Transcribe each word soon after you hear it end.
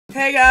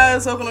Hey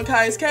guys, welcome to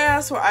Kai's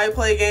Cast, where I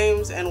play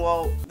games and,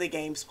 well, the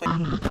games play.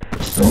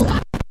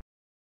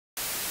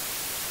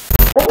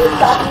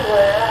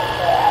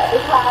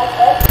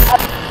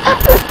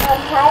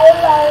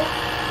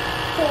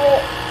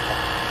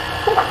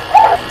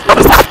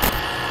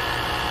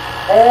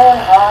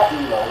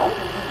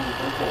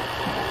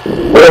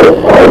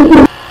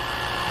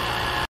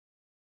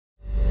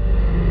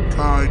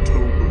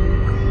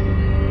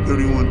 KaiTober,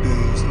 31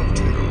 Days of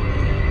Terror.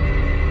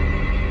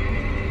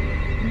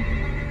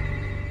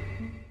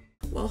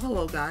 Well,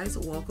 hello guys,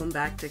 welcome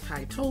back to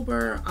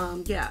KaiTober.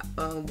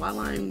 While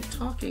I'm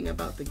talking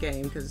about the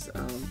game, because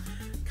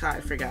Kai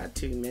forgot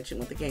to mention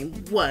what the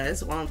game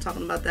was. While I'm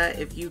talking about that,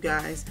 if you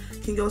guys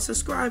can go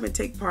subscribe and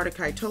take part of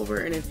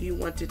KaiTober, and if you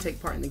want to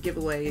take part in the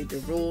giveaway, the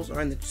rules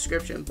are in the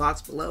description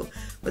box below.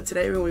 But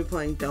today we're going to be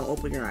playing Don't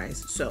Open Your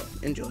Eyes, so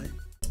enjoy.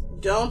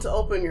 Don't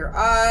open your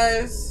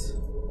eyes.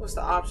 What's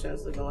the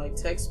options looking like?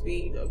 Text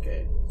speed?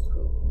 Okay,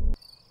 cool.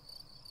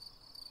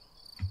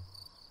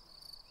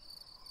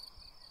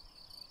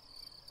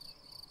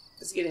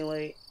 It's getting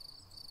late.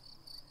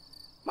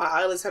 My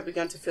eyelids have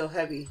begun to feel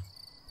heavy.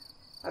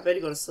 I better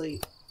go to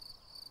sleep.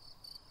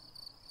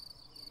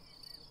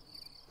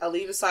 I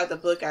leave aside the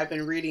book I've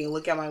been reading and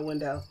look out my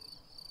window.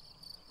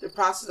 The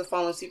process of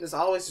falling asleep is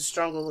always a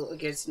struggle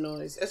against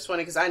noise. It's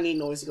funny because I need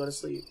noise to go to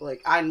sleep.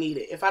 Like, I need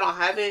it. If I don't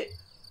have it,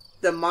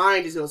 the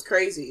mind just goes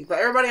crazy. But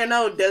everybody I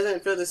know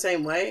doesn't feel the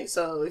same way.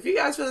 So if you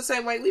guys feel the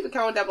same way, leave a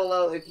comment down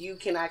below if you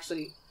can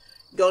actually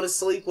go to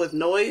sleep with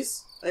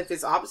noise. If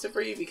it's opposite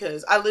for you,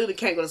 because I literally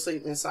can't go to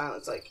sleep in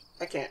silence. Like,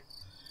 I can't.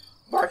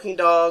 Barking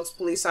dogs,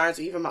 police sirens,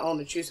 or even my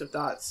own intrusive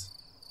thoughts.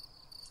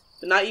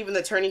 But not even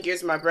the turning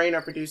gears in my brain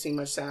are producing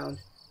much sound.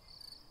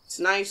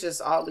 Tonight's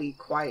just oddly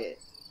quiet.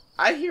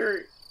 I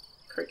hear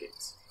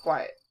crickets.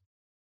 Quiet.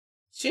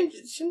 Too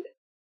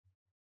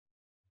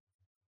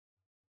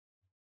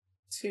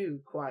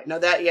quiet. No,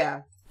 that,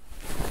 yeah.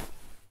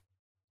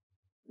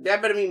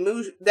 That better be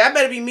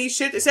me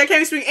shit. See, I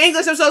can't even speak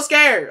English. I'm so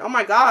scared. Oh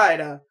my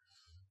god.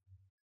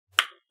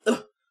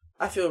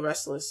 I feel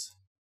restless.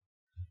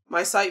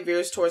 My sight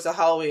veers towards the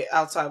hallway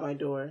outside my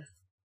door.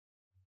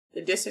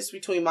 The distance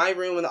between my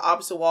room and the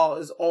opposite wall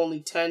is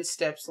only 10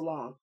 steps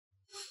long.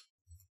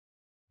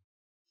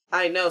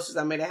 I know since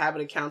I made a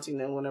habit of counting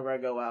them whenever I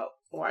go out.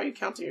 Why are you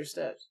counting your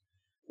steps?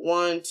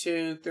 1,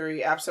 2,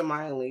 3,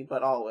 absentmindedly,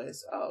 but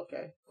always. Oh,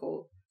 okay,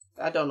 cool.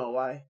 I don't know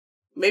why.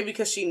 Maybe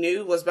because she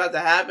knew what's about to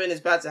happen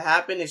is about to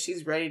happen and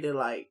she's ready to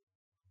like,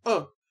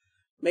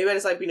 Maybe I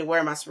just like being aware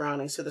of my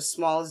surroundings to the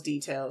smallest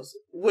details,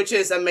 which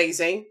is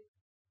amazing.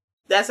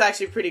 That's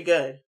actually pretty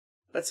good.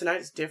 But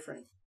tonight is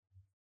different.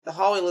 The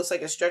hallway looks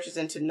like it stretches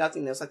into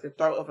nothingness, like the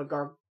throat of a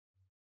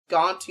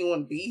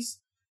gargantuan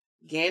beast.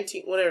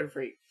 Whatever the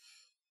freak.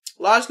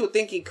 Logical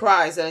thinking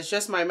cries that it's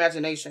just my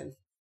imagination.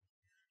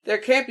 There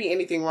can't be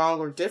anything wrong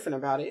or different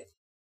about it.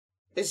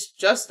 It's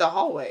just the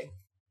hallway.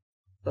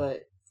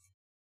 But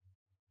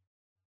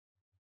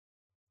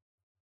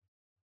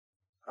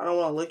I don't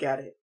want to look at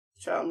it.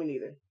 Child, me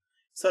neither.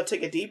 So I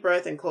take a deep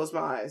breath and close my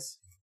eyes.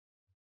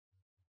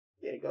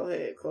 Yeah, go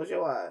ahead. Close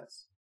your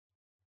eyes.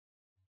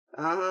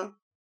 I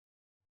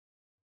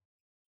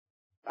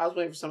was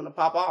waiting for something to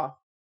pop off.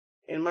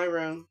 In my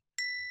room.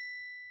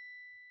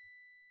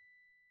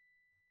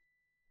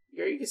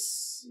 Here you can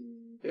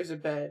see. There's a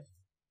bed.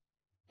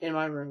 In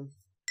my room.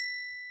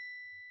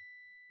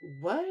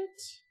 What?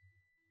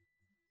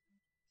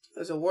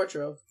 There's a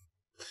wardrobe.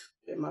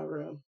 In my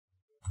room.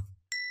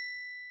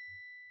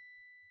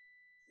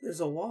 There's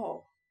a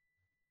wall.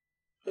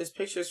 There's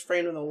pictures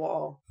framed on the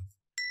wall.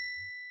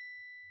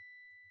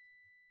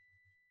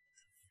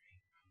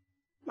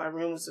 My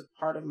room is a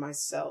part of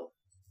myself.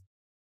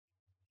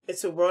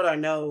 It's a world I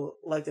know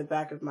like the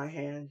back of my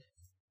hand.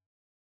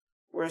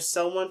 Were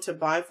someone to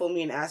blindfold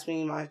me and ask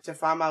me to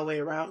find my way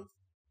around,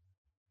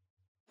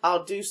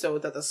 I'll do so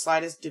without the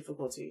slightest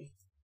difficulty.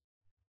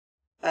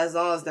 As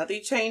long as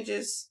nothing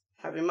changes,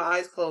 having my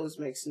eyes closed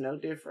makes no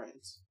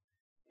difference.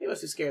 They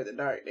must be scared of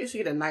the dark. They should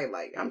get a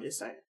nightlight. I'm just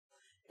saying.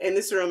 In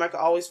this room, I can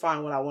always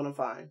find what I want to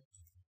find.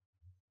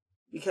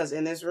 Because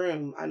in this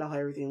room, I know how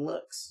everything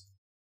looks.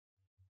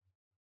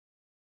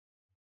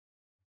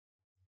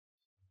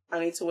 I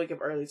need to wake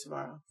up early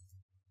tomorrow.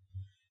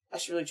 I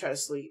should really try to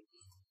sleep.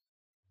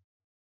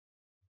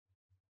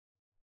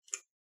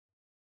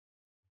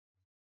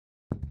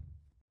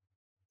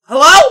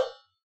 Hello?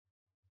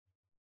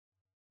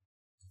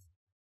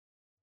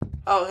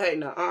 Oh, hey,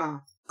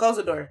 no, Close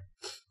the door.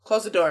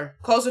 Close the door.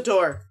 Close the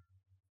door.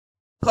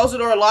 Close the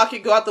door, lock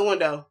it, go out the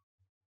window.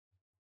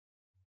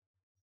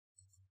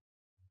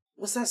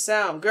 What's that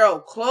sound? Girl,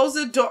 close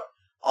the door.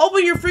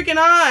 Open your freaking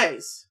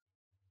eyes.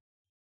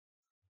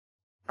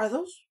 Are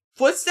those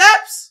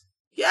footsteps?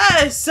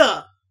 Yes.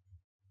 Girl.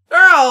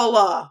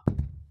 I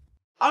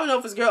don't know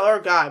if it's girl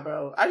or guy,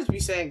 bro. I just be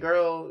saying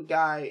girl,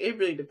 guy. It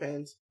really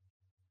depends.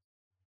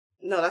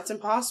 No, that's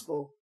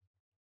impossible.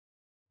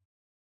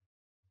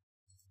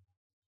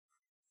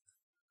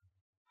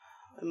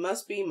 It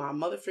must be my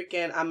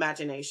motherfucking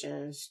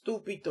imagination.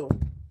 Stupido.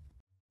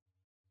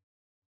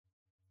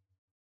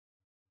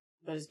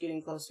 But it's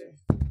getting closer.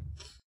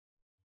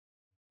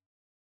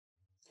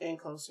 And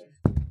closer.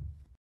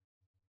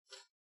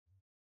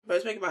 But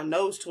it's making my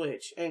nose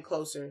twitch. And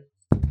closer.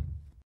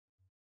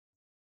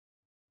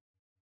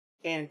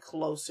 And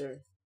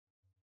closer.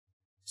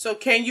 So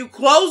can you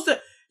close the...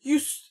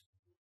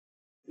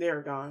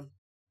 They're gone.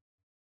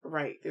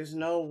 Right. There's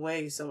no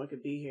way someone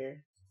could be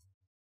here.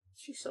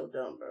 She's so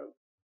dumb, bro.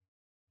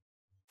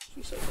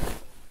 She's so dumb.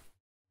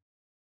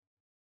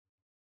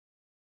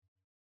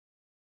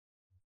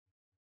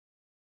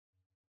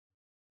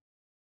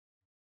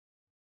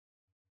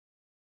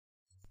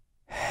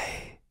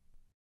 Hey.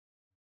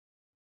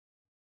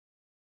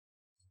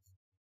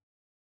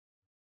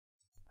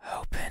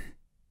 Open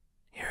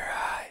your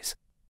eyes.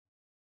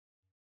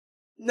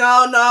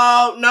 No.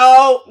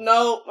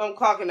 I'm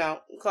clocking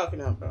out.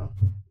 Bro.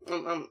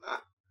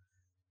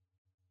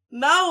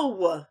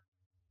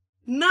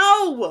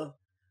 No.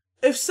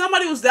 If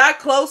somebody was that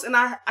close and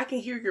I can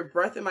hear your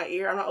breath in my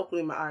ear, I'm not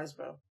opening my eyes,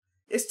 bro.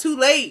 It's too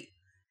late.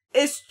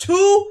 It's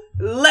too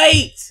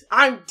late.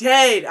 I'm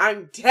dead.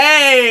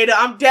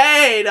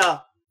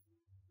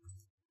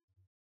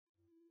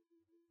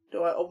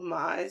 Do I open my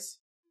eyes?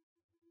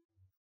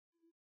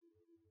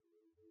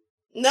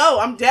 No,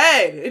 I'm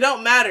dead. It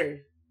don't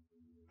matter.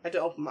 I had to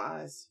open my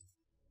eyes.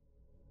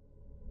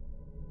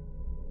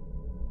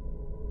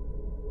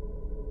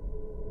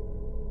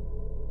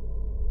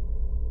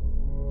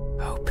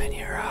 Open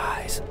your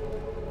eyes.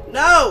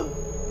 No!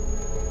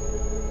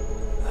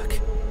 Look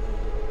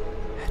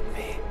at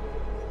me.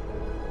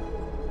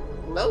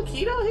 Low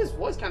key though, his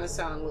voice kind of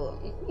sounds a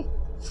little.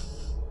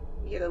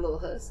 You get a little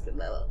husky.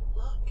 Look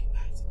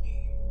back to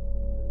me.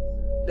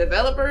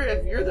 Developer,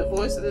 if you're the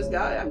voice of this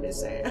guy, I'm just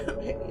saying.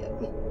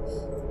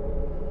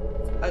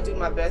 I do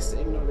my best to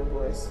ignore the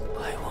voice.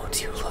 Why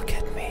won't you look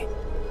at me?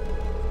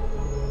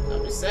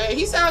 I'm just saying,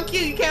 he sounds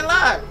cute. You can't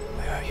lie.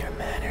 Where are your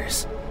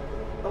manners?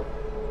 Oh,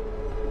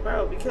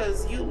 bro,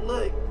 because you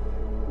look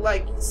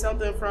like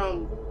something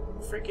from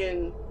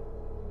freaking.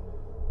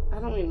 I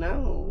don't even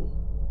know.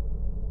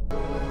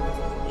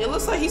 It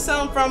looks like he's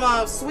something from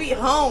Sweet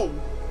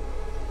Home.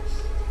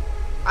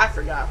 I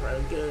forgot,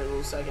 bro. Give it a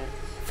little second.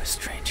 If a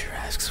stranger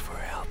asks for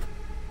help,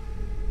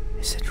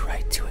 is it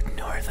right to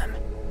ignore them?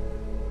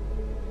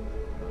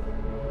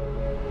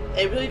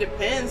 It really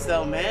depends,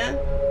 though, man.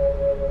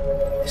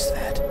 Is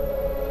that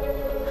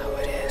how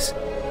it is?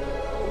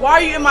 Why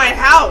are you in my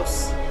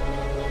house?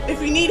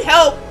 If you need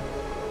help,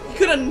 you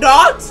could have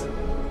knocked.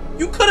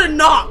 You could have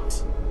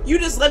knocked. You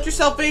just let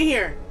yourself in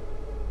here.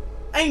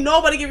 Ain't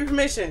nobody give you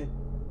permission.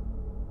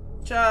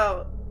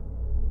 Child,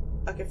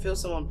 I can feel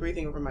someone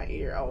breathing over my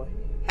ear. Oh,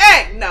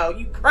 heck no.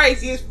 You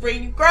crazy as free.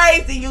 You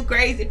crazy.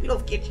 If you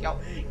don't get your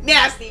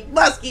nasty,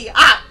 musky,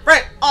 hot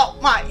breath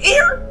off my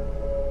ear.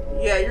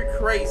 Yeah, you're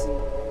crazy.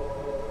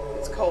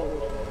 It's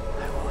cold.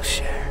 I will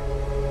share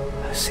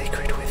a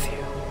secret with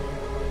you.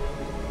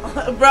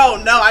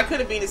 Bro, no, I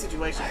couldn't be in this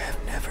situation. I have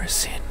never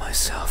seen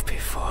myself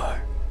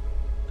before.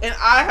 And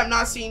I have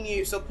not seen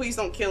you, so please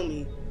don't kill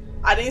me.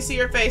 I didn't see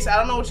your face. I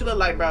don't know what you look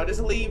like, bro. Just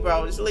leave,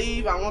 bro. Just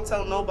leave. I won't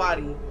tell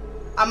nobody.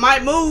 I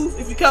might move.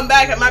 If you come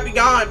back, I might be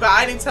gone, but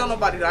I didn't tell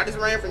nobody, though. I just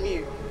ran from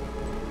you.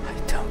 I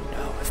don't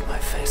know if my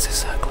face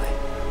is ugly.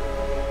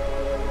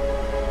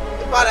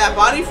 About that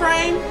body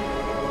frame?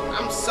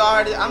 I'm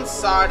sorry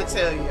to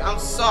tell you. I'm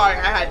sorry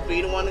I had to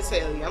be the one to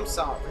tell you. I'm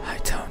sorry. I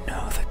don't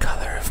know the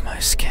color of my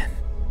skin.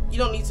 You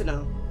don't need to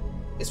know.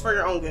 It's for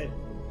your own good.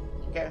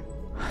 Okay?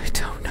 I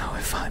don't know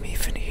if I'm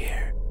even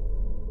here.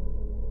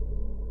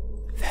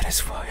 That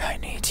is why I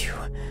need you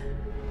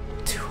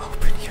to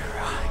open your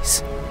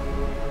eyes.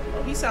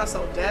 Oh, he sounds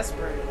so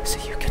desperate. So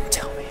you can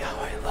tell me how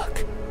I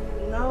look.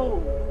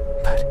 No.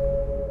 But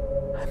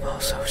I'm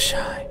also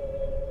shy.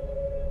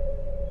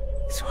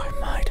 So I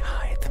might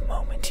hide the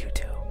moment you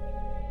do.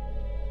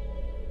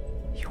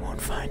 You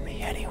won't find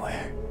me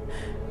anywhere.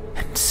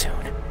 And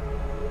soon,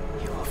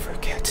 you will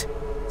forget.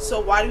 So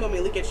why do you want me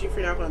to look at you if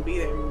you're not going to be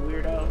there, you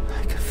weirdo?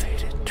 Like a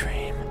faded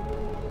dream.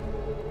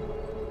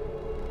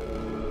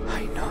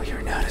 I know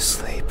you're not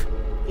asleep.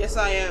 Yes,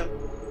 I am.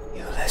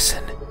 You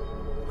listen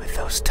with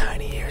those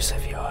tiny ears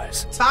of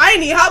yours.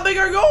 Tiny? How big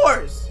are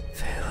yours?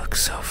 They look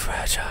so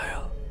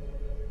fragile.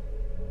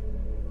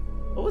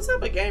 But what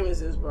type of game is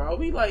this, bro? Are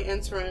we like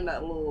entering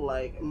that little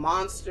like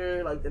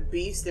monster, like the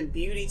Beast and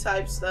Beauty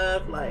type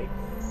stuff? Like,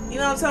 you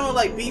know what I'm talking about?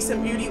 Like Beast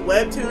and Beauty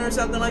webtoon or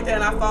something like that,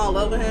 and I fall in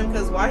love with him?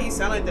 Because why he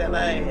sound like that?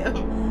 Like,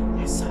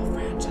 they're so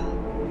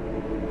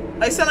fragile.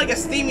 They sound like a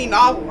steamy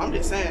novel, I'm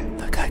just saying.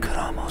 Like I could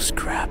almost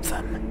grab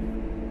them.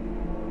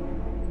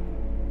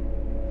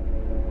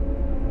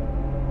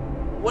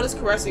 What is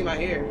caressing my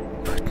ear?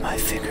 Put my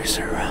fingers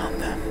around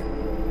them.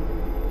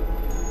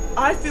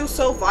 I feel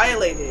so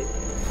violated.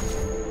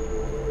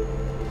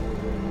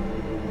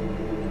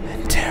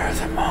 And tear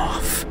them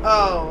off.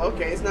 Oh,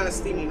 okay. It's not a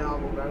steamy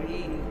novel, bro.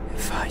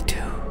 If I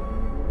do,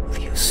 will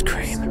you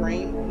scream?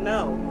 Scream?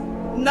 No.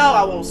 No,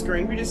 I won't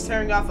scream. You're just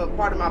tearing off a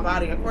part of my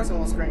body. Of course I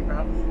won't scream,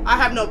 bro. I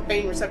have no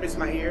pain receptors in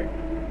my ear.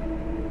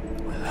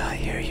 Will I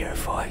hear your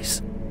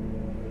voice?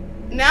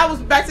 Now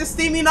it's back to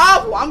steamy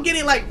novel. I'm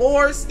getting like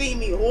horror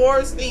steamy,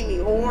 horror steamy,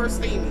 horror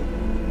steamy.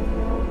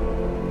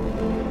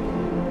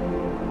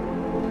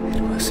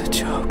 It was a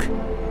joke.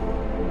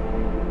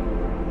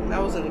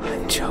 That wasn't a good.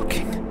 I'm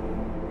joking.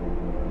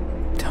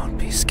 Don't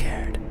be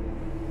scared.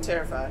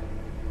 Terrified.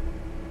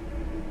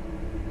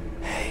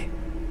 Hey.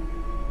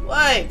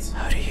 What?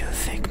 How do you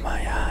think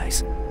my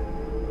eyes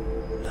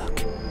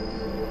look?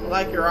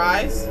 Like your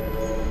eyes?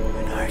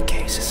 When our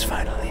cases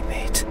finally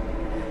meet,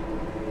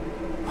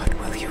 what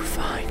will you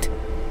find?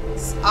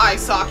 Eye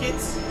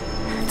sockets.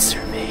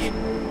 Answer me.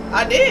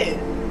 I did.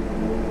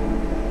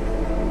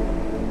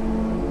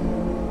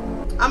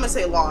 I'm gonna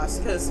say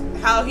lost, because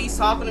how he's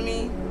talking to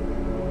me.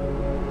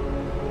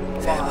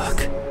 They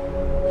look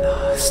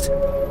lost.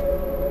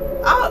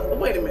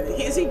 Wait a minute.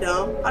 Is he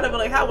dumb? I'd be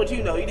like, how would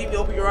you know? You didn't even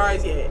open your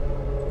eyes yet.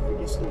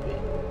 Freaking stupid.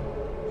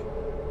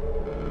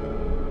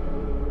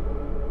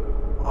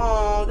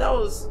 Oh, that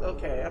was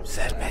okay. I'm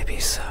sad. That may be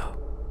so.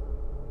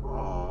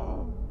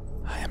 Oh,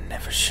 I am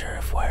never sure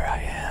of where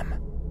I am.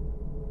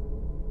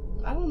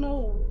 I don't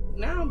know.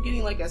 Now I'm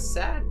getting like a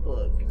sad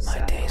book. My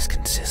days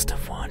consist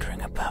of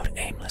wandering about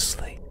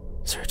aimlessly,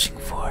 searching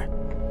for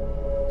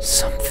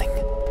something.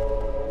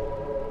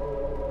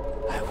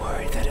 I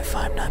worry that if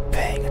I'm not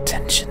paying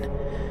attention,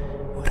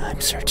 what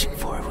I'm searching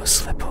for will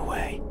slip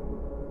away.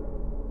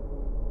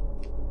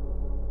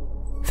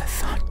 The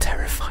thought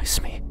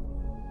terrifies me.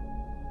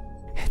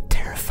 It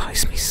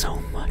terrifies me so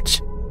much.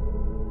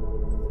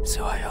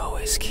 So I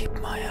always keep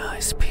my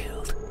eyes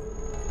peeled.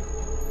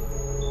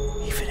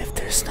 Even if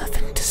there's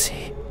nothing to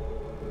see.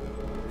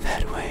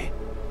 That way,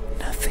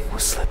 nothing will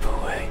slip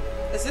away.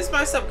 Is this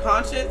my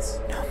subconscious?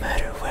 No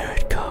matter where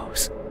it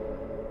goes.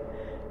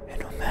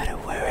 And no matter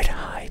where it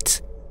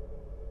hides.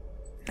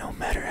 No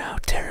matter how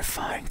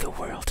terrifying the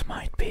world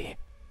might be.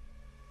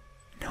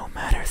 No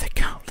matter the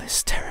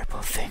countless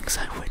terrible things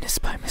I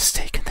witnessed by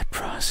mistake in the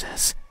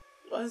process.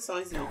 Well, it's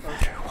not easy No to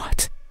matter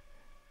what,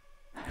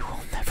 I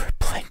will never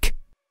blink.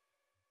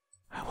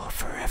 I will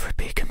forever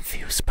be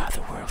confused by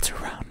the world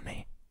around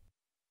me.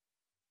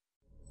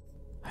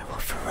 I will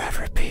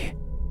forever be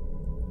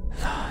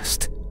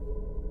lost.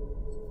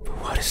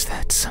 But what is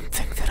that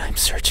something that I'm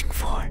searching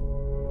for?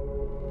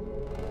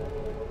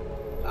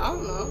 I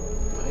don't know.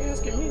 Why are you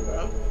asking me,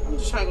 bro? I'm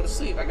just trying to go to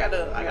sleep. I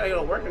gotta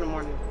go to work in the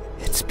morning.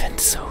 It's been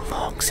so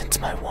long since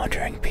my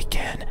wandering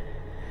began.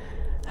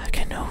 I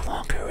can no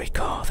longer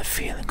recall the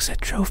feelings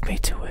that drove me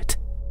to it.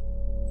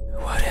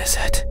 What is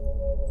it?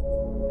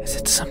 Is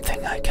it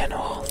something I can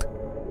hold?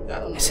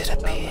 Is it a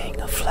being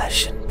of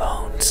flesh and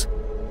bones?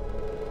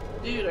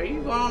 Dude, are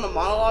you going on a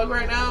monologue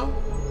right now?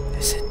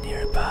 Is it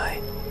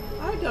nearby?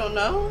 I don't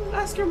know.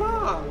 Ask your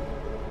mom.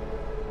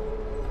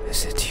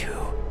 Is it you?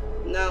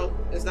 No,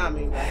 it's not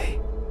me. Hey,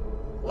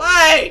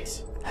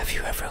 What? have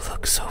you ever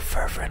looked so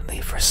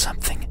fervently for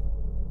something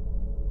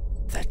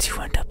that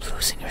you end up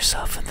losing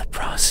yourself in the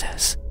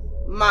process?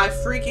 My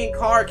freaking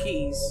car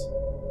keys.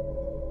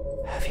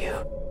 Have you?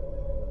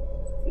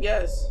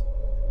 Yes.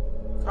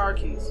 Car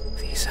keys.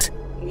 These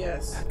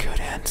Yes. a good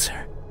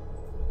answer.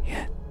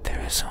 Yet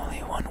there is only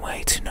one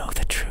way to know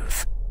the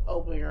truth.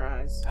 Open your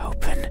eyes.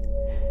 Open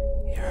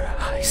your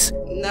eyes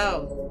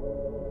No,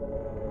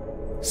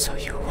 so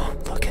you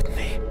won't look at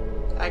me,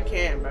 I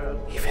can't, bro.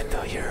 even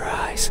though your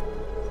eyes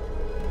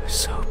are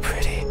so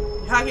pretty.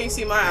 How can you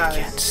see my I eyes?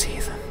 can't see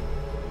them,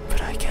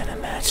 but I can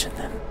imagine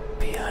them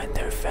behind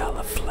their veil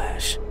of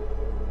flesh.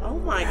 Oh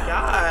my Round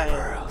god. like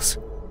pearls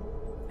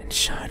and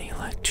shiny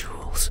like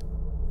jewels.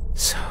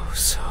 So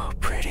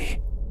pretty.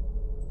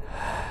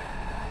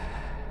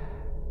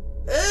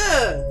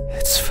 Ugh.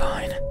 It's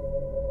fine.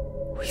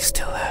 We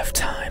still have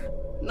time.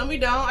 No, we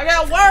don't. I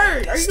got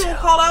work. Are you gonna Still.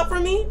 call out for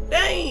me?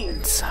 Dang.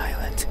 And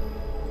silent.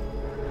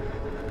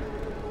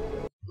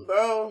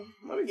 Bro,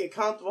 let me get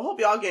comfortable. Hope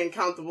y'all getting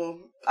comfortable.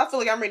 I feel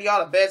like I'm reading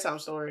y'all a bedtime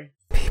story.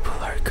 People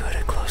are good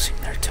at closing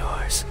their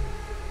doors.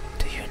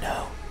 Do you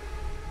know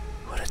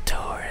what a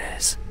door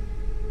is?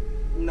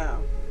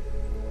 No.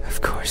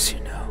 Of course you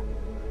know.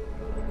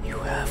 You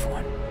have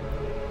one.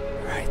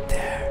 Right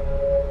there,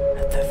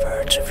 at the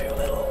verge of your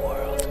little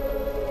world.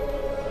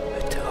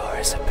 A door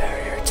is a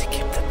barrier to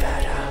keep the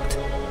bad out.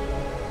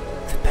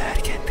 The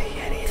bad can be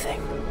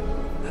anything.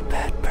 A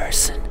bad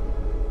person,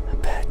 a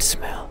bad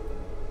smell.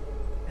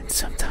 And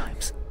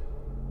sometimes,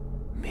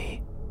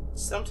 me.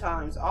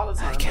 Sometimes, all the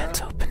time. I can't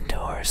bro. open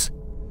doors.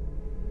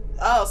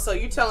 Oh, so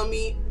you're telling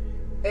me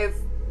if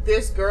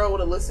this girl would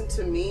have listened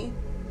to me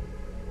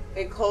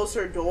and closed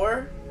her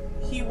door,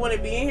 he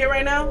wouldn't be in here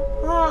right now?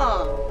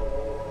 Huh.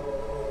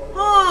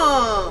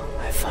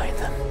 I find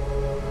them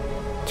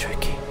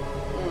tricky.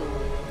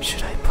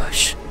 Should I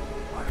push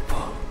or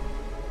pull?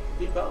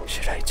 Do both.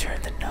 Should I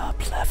turn the knob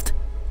left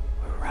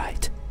or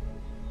right?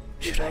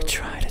 Should I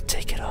try to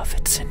take it off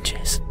its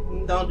hinges?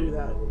 Don't do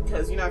that,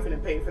 because you're not going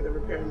to pay for the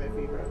repairman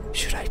fee, bro.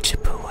 Should I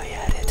chip away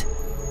at it,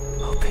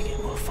 hoping it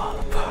will fall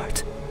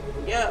apart?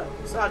 Yeah,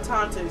 it's not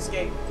time to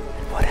escape.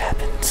 And what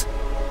happens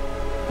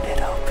when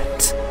it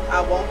opens?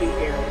 I won't be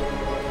here.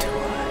 Do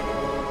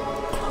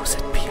I close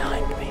it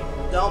behind me?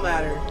 Don't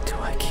matter. Do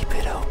I keep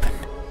it open?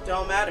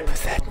 don't matter. But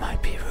that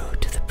might be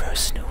rude to the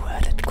person who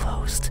had it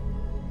closed.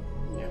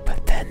 Yeah.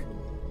 But then,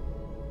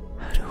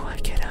 how do I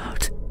get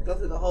out? Go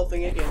through the whole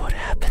thing again. And what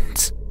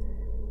happens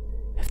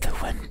if the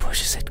wind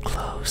pushes it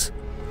close?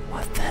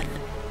 What then?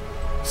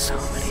 So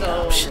many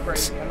options.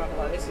 Crazy. I'm not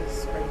gonna lie, this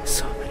is crazy.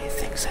 So many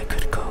things that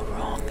could go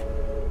wrong.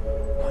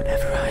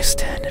 Whenever I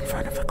stand in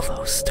front of a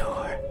closed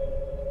door,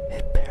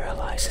 it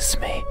paralyzes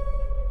me.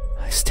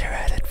 I stare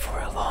at it for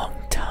a long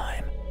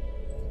time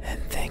and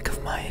think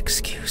of my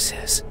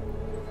excuses,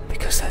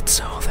 because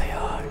that's all they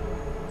are.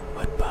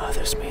 What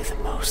bothers me the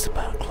most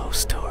about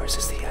closed doors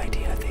is the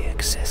idea they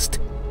exist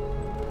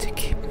to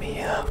keep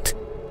me out.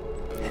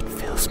 It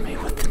fills me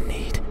with the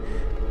need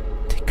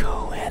to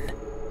go in,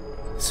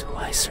 so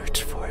I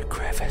search for a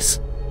crevice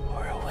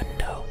or a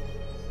window,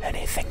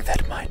 anything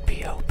that might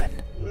be open.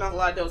 I'm not gonna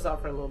lie, doze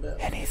off for a little bit.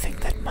 Anything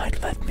that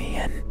might let me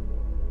in.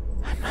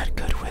 I'm not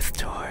good with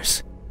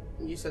doors.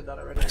 You said that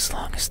already. But as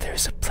long as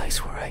there's a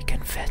place where I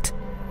can fit,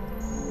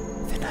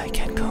 then I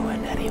can go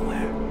in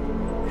anywhere.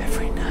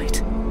 Every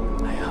night,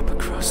 I hop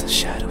across the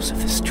shadows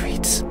of the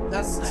streets.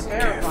 That's I'm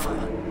terrifying.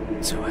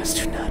 careful, so as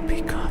to not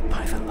be caught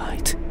by the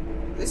light.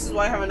 This is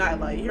why I have a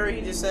nightlight. You heard what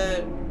he just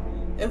said?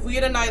 If we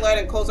get a nightlight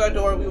and close our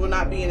door, we will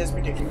not be in this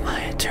predicament. In my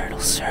eternal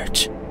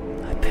search,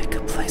 I pick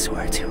a place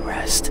where to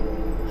rest.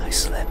 I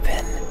slip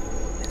in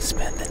and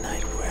spend the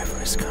night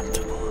wherever is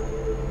comfortable,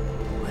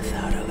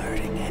 without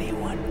alerting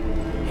anyone.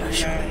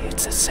 Usually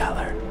it's a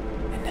cellar,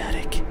 an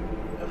attic.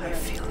 I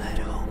feel at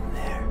home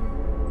there.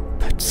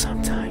 But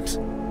sometimes,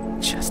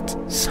 just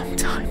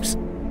sometimes,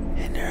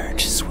 an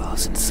urge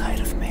swells inside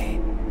of me.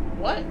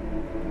 What?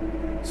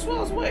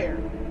 Swells where?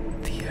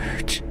 The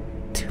urge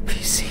to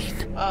be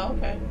seen. Oh,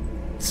 okay.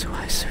 So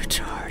I search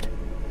hard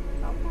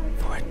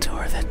for a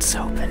door that's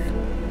open,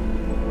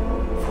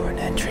 for an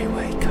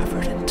entryway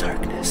covered in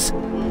darkness,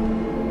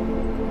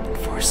 and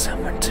for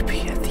someone to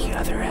be at the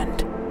other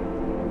end,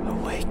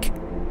 awake.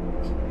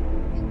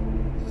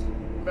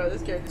 Bro,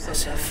 this character's so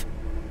As dumb. if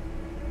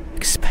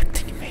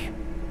expecting me.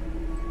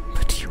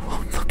 But you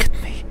won't look at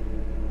me,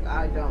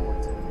 I don't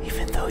want to.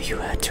 even though you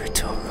had your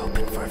door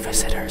open for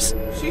visitors.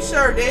 She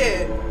sure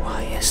did.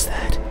 Why is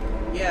that?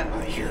 Yeah.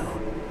 Are you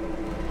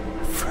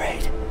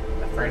afraid?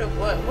 Afraid of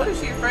what? What is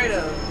she afraid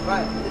of?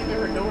 By leaving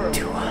her door open?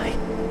 Do I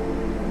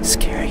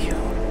scare you?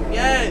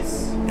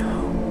 Yes.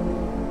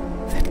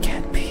 No, that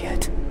can't be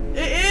it.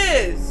 It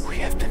is. We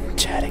have been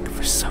chatting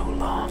for so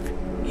long.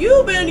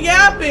 You've been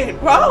yapping,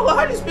 bro.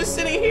 I just been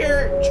sitting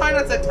here trying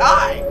not to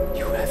die.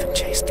 You haven't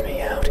chased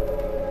me out.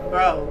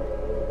 Bro,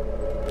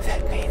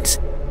 That means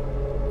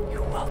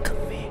you welcome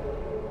me.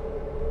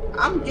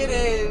 I'm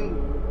getting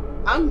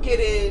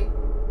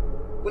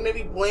when they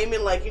be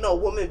blaming, like, you know,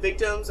 women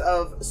victims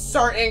of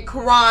certain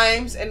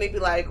crimes, and they be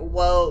like,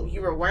 well,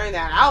 you were wearing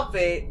that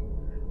outfit,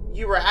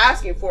 you were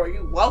asking for it,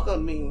 you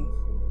welcomed me.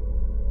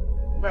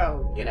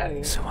 Bro, get out of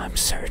here. So I'm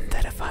certain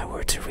that if I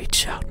were to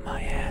reach out my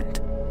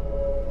hand,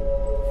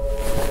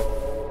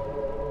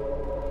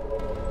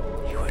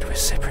 you would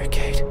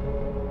reciprocate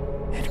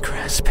and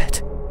grasp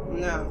it.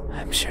 No.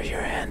 I'm sure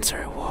your hands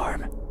are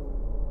warm.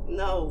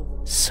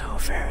 No. So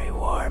very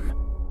warm.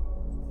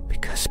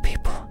 Because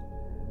people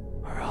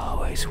are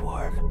always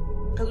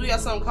warm. Because we got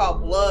something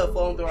called blood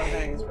flowing through our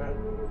veins,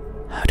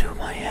 bro. How do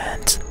my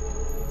hands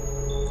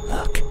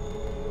look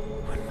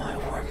when my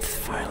warmth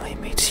finally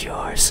meets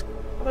yours?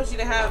 How about you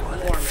to have How will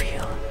it warmth?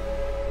 feel?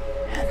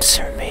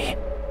 Answer me.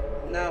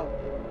 No.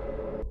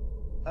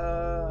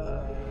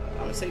 I'm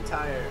gonna say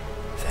tired.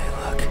 They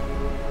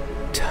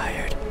look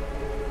tired.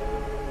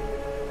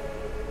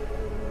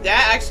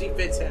 That actually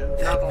fits him. Not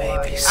That gonna may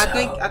lie. be so.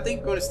 I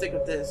think we're gonna stick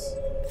with this.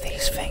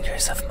 These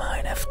fingers of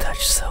mine have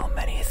touched so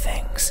many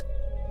things.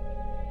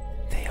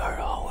 They are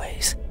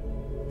always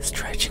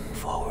stretching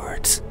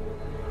forwards,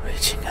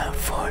 reaching out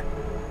for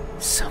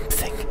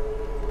something.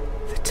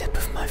 The tip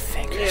of my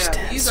finger Yeah,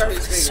 these stands are over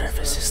his the fingers,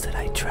 surfaces that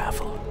I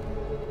travel,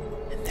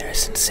 and their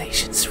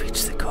sensations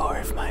reach the core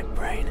of my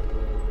brain,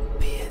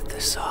 be it the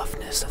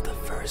softness of the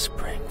first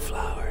spring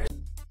flowers.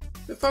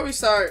 Before we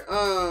start,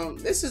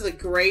 this is a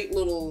great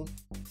little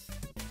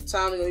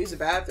time to go use the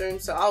bathroom,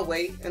 so I'll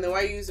wait. And then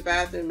while you use the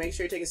bathroom, make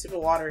sure you take a sip of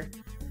water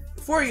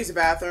before you use the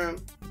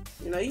bathroom.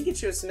 You know, you can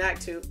get you a snack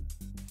too.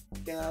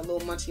 Get a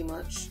little munchy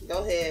munch. Go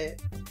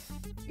ahead.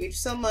 Get you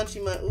some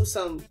munchy munch.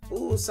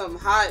 Some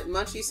hot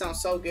munchies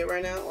sounds so good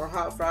right now. Or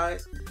hot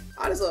fries.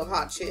 I just love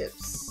hot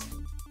chips.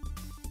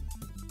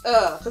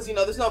 Cause you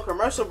know there's no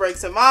commercial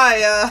breaks in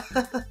my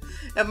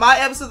in my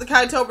episode of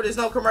KaiTober. There's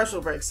no commercial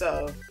breaks,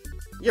 so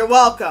you're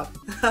welcome.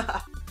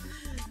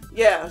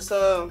 Yeah,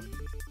 so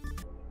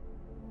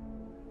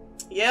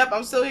yep,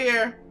 I'm still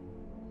here.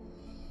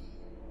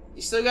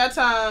 You still got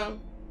time.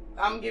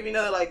 I'm gonna give you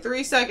another like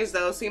 3 seconds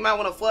though, so you might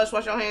want to flush,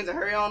 wash your hands, and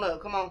hurry on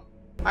up. Come on.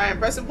 All right,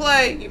 press and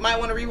play. You might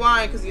want to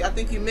rewind because I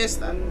think you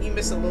missed a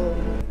little.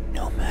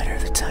 No matter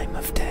the time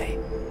of day,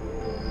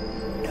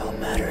 no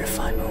matter if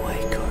I'm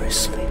awake or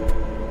asleep,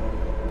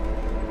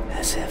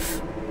 as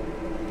if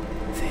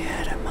they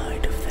had a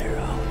mind of their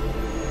own.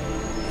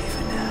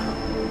 Even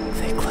now,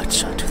 they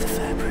clutch onto the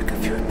fabric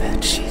of your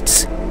bed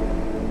sheets.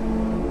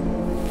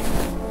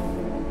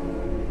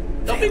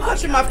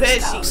 my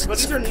bed sheets, but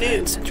these are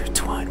new.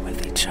 Intertwined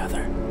with each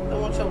other.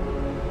 Don't want your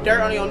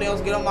dirt on your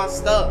nails. Get on my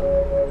stuff.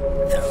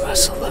 The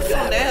rustle of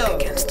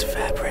fabric against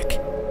fabric,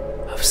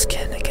 of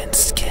skin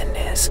against skin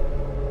is.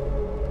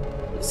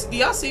 Do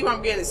y'all see where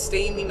I'm getting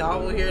steamy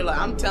novel here? Like,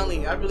 I'm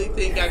telling you, I really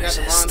think I got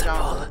the wrong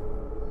genre.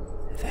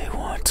 They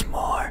want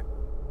more.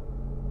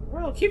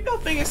 Bro, keep your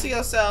fingers to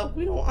yourself.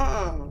 We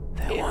don't,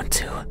 They want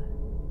to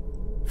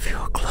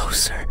feel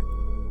closer.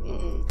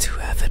 To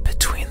have it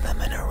between them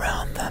and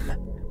around them.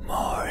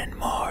 More and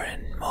more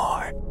and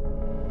more.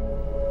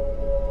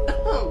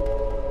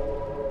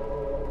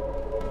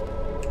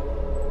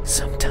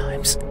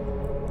 Sometimes,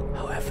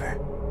 however,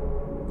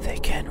 they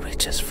can't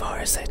reach as far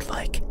as they'd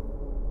like.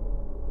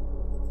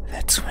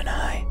 That's when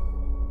I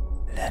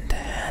lend a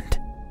hand.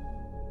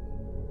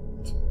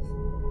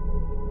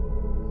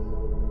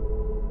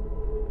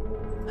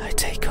 I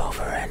take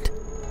over and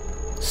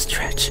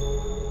stretch,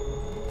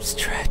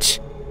 stretch,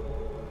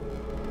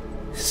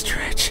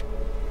 stretch.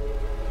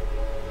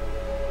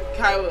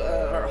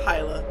 Or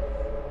Hyla,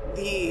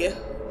 the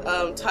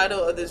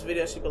title of this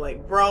video should be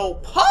like, bro,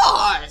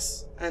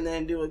 pause! And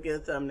then do a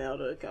good thumbnail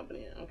to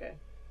accompany it, okay?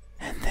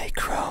 And they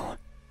grow.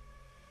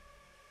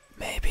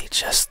 Maybe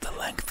just the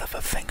length of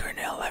a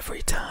fingernail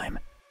every time.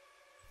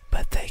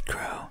 But they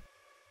grow.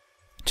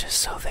 Just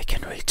so they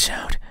can reach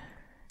out,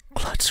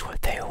 clutch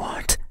what they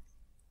want,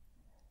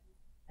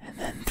 and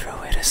then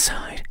throw it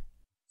aside,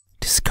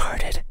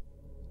 discarded,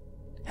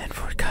 and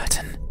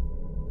forgotten.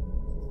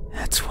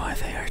 That's why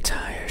they are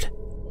tired.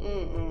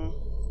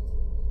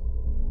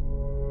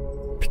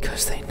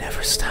 Because they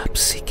never stop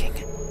seeking,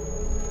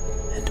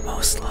 and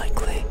most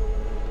likely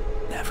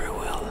never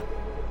will.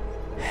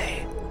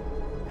 Hey,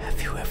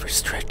 have you ever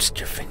stretched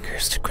your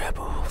fingers to grab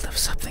a hold of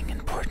something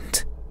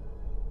important,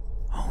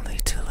 only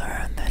to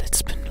learn that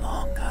it's been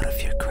long out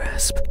of your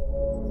grasp?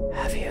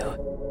 Have you?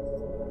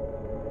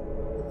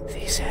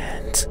 These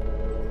hands,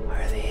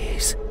 are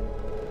these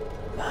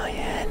my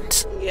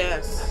hands?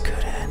 Yes. A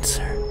good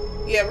answer.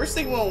 Yeah, we're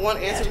sticking with one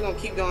answer. We're gonna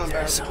keep going, bro.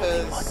 There's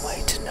only one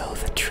way to know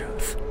the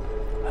truth.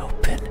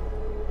 Open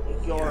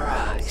your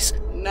eyes.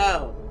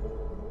 No.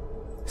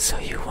 So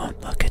you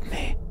won't look at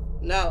me.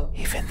 No.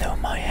 Even though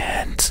my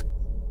hands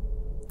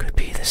could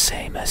be the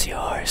same as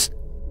yours.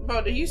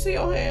 Bro, do you see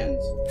your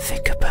hands?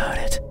 Think about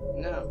it.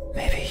 No.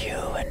 Maybe you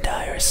and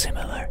I are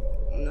similar.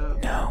 No.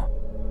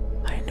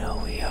 No. I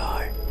know we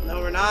are.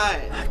 No, we're not.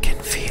 I can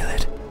feel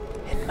it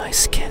in my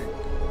skin.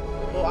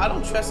 Well, I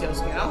don't trust your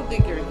skin. I don't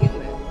think you're a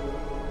human.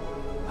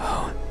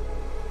 Oh.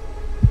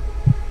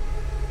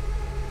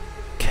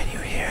 Can you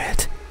hear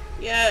it?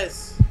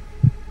 Yes.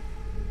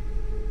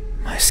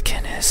 My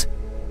skin is.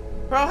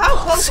 Bro, how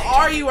pulsating. close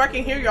are you where I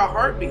can hear your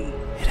heartbeat?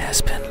 It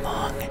has been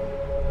long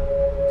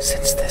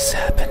since this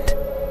happened.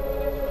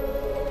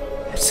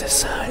 It's a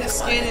sign of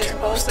my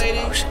innermost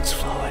emotions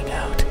flowing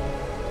out.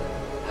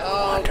 I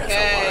wander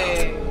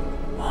the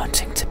world,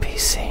 wanting to be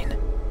seen.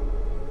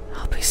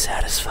 I'll be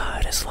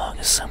satisfied as long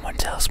as someone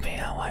tells me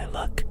how I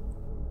look.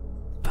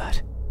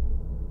 But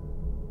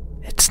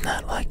it's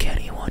not like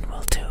anyone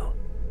will do.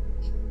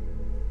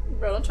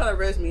 Bro, don't try to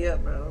raise me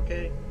up, bro,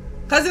 okay?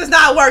 Cause it's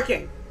not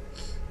working.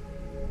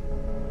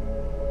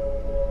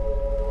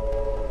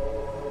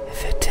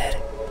 If it did,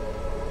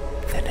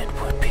 then it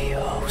would be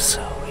oh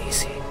so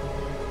easy.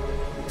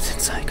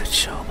 Since I could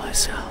show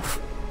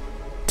myself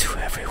to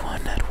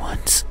everyone at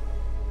once,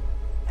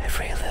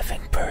 every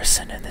living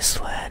person in this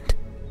land,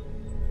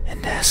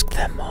 and ask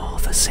them all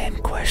the same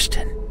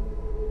question.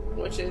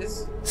 Which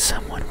is?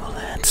 Someone will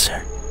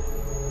answer.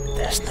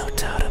 There's no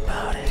doubt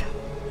about it.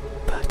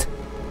 But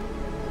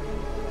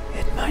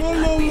it might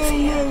not be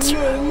the answer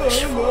I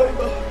wish for.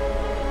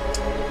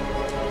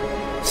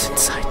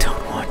 Since I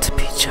don't want to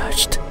be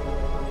judged,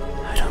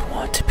 I don't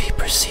want to be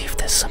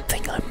perceived as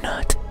something I'm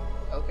not.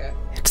 Okay.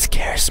 It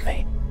scares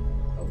me.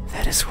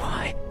 That is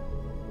why,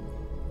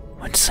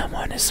 when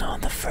someone is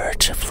on the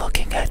verge of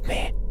looking at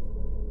me,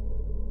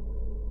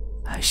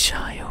 I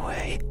shy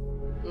away.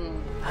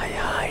 I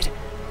hide,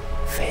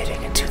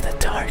 fading into the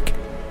dark.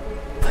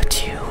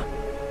 But you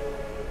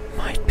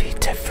might be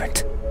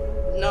different.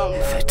 No,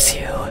 if it's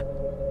you,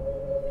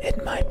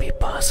 it might be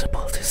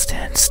possible to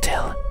stand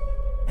still,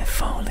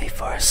 if only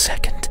for a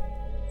second.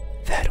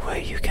 That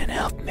way you can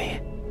help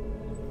me,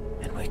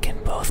 and we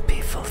can both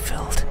be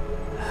fulfilled.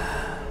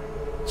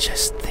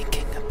 Just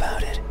thinking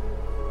about it,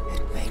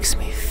 it makes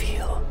me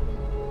feel.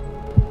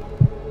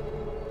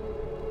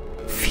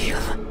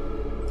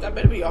 That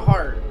better be your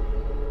heart.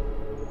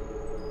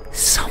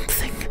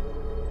 Something.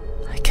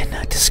 I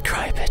cannot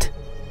describe it.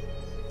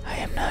 I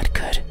am not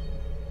good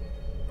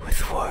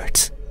with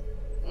words.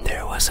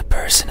 There was a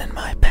person in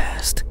my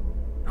past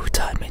who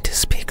taught me to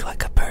speak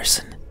like a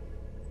person.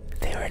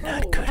 They were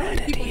not good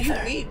at it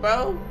either. You meet,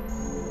 bro?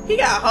 He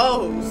got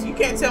hoes. You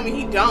can't tell me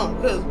he don't.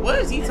 Cause what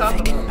is he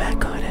talking about? Thinking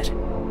back on it,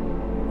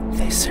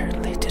 they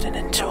certainly didn't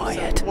enjoy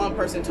it. One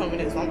person told me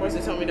this. One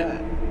person told me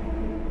that.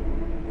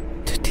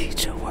 To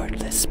teach a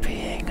wordless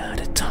being how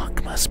to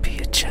talk must be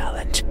a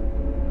challenge.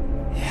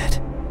 Yet,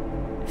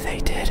 they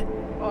did.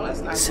 Oh,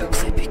 that's nice.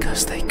 Simply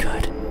because they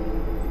could.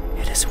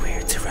 It is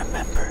weird to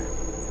remember,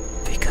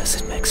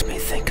 because it makes me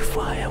think of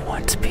why I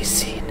want to be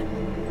seen,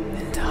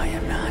 and I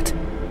am not.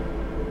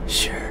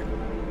 Sure,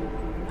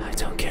 I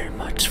don't care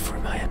much for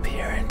my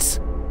appearance.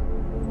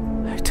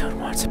 I don't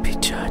want to be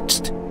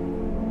judged.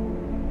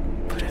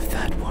 But if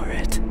that were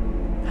it,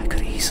 I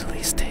could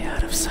easily stay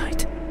out of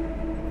sight.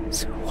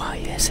 So why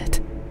is it?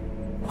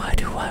 Why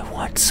do I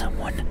want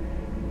someone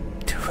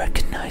to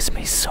recognize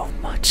me so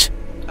much?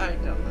 I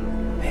don't know.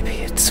 Maybe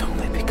it's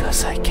only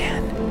because I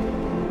can.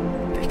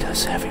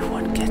 Because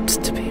everyone gets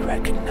to be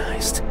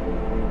recognized.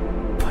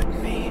 But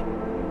me.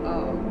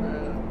 Oh,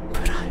 man.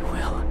 But I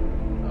will.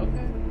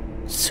 Okay.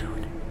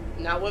 Soon.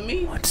 Not with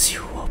me. Once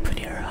you open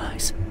your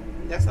eyes.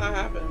 That's not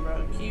happening,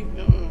 bro. Keep.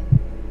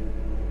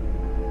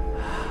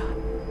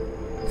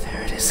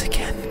 There it is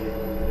again.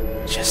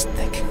 Just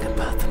thinking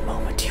about the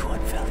moment you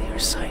unveil your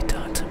sight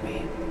onto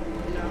me.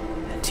 No.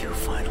 And you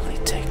finally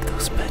take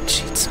those bed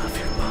sheets off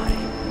your body.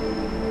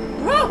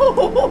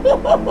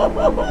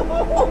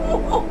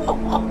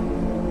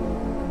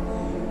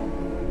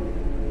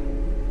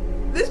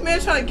 This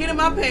man's trying to get in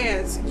my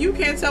pants. You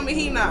can't tell me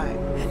he not.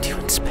 And you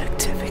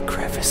inspect every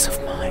crevice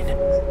of mine.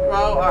 Bro,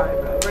 alright,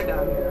 bro. We're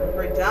done here.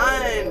 We're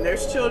done.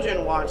 There's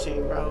children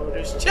watching, bro.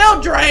 There's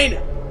children!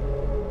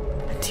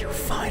 And you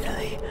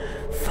finally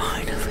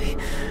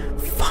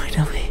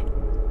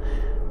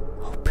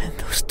open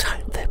those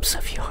tight lips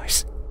of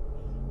yours.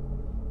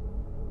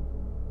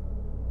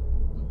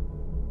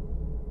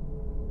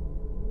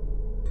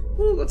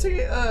 Ooh, go take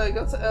it,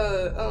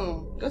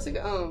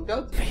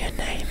 go. Be a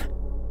name.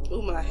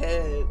 Ooh, my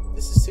head.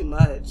 This is too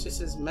much. This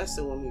is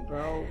messing with me,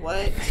 bro. What?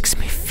 It makes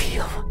me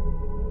feel.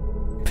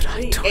 But I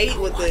We don't ate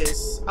know with what.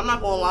 this. I'm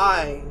not gonna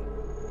lie.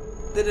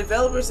 The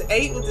developers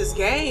ate with this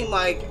game.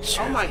 Like,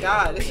 oh my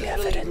god, this is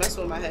really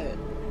messing with my head.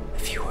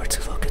 If you were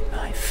to look at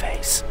my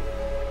face,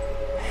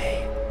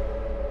 hey,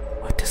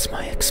 what does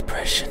my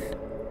expression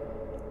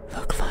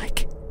look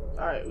like?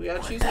 Alright, we gotta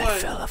When choose that one.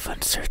 veil of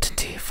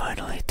uncertainty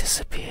finally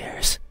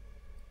disappears,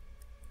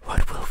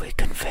 what will we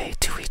convey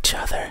to each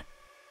other?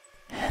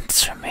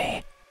 Answer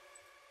me.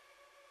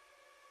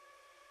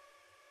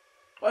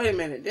 Wait a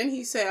minute. Didn't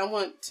he say I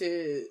want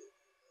you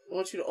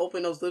to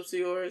open those lips of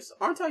yours?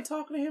 Aren't I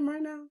talking to him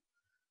right now?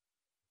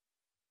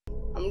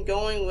 I'm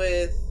going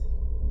with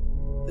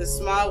the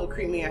smile will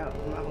creep me out.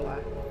 I'm not gonna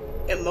lie.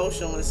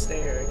 Emotionless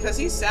stare. Because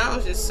he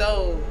sounds just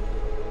so...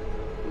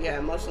 Yeah,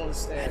 emotionless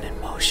stare. An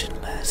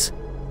emotionless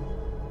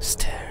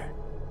stare.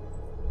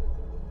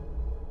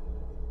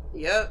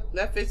 Yep,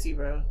 that fits you,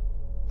 bro.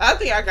 I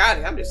think I got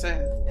it. I'm just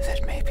saying.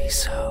 That may be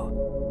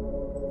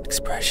so.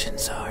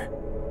 Expressions are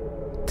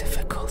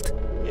difficult.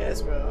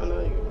 Yes, bro. I know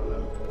you. I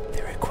know.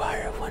 They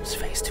require one's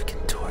face to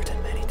contort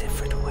in many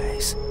different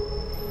ways.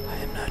 I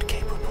am not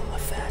capable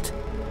of that.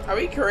 Are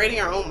we creating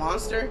our own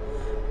monster?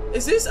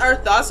 Is this our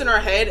thoughts in our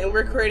head and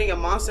we're creating a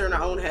monster in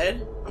our own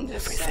head? I'm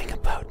just Everything saying.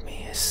 about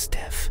me is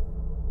stiff.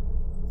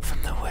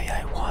 From the way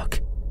I walk,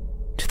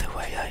 to the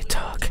way I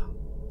talk,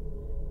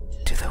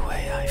 to the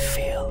way I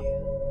feel.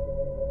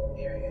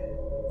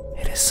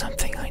 It is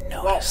something I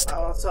noticed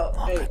long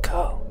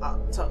ago.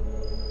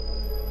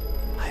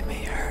 I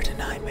may hurt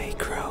and I may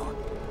grow,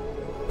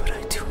 but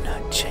I do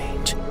not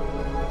change.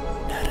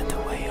 Not in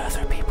the way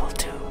other people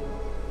do.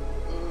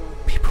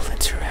 People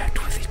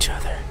interact with each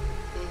other.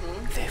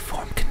 They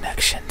form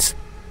connections.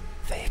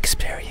 They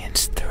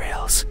experience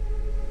thrills.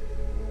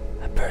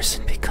 A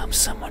person becomes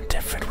someone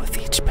different with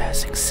each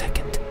passing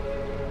second,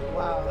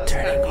 Wow, that's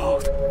turning kinda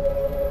old deep.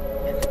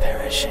 and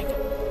perishing.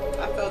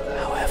 I felt that.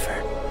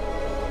 However,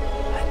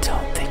 I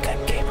don't think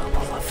I'm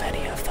capable of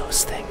any of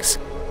those things.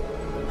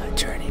 My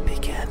journey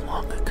began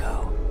long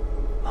ago,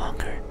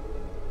 longer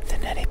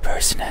than any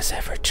person has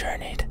ever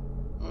journeyed.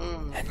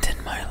 And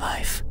in my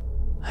life,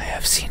 I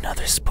have seen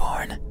others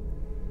born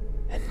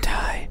and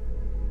die,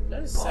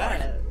 That is born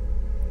sad.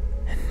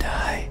 and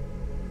die.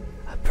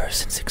 A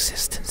person's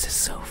existence is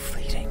so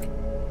fleeting,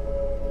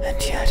 and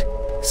yet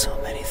so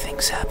many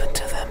things happen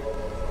to them,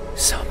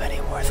 so many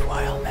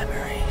worthwhile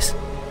memories.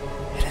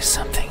 It is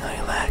something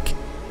I lack.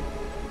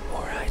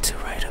 Were I to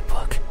write a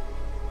book,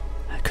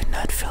 I could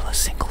not fill a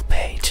single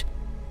page.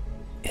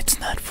 It's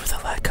not for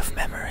the lack of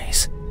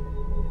memories,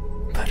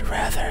 but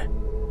rather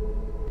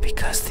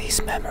because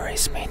these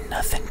memories mean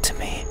nothing to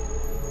me,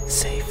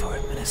 save for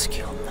a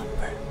minuscule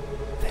number.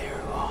 They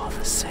are all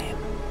the same,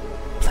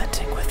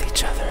 blending with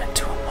each other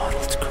into a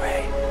mottled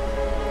gray,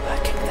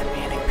 lacking the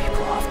meaning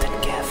people often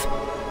give.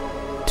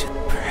 To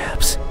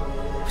perhaps,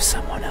 if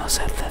someone else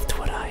had lived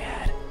what I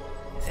had,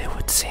 they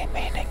would see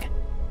meaning.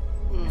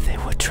 They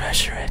would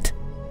treasure it.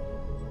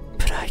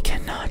 But I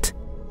cannot.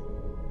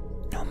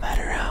 No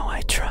matter how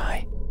I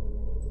try,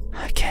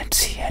 I can't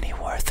see any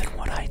worth in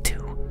what I do.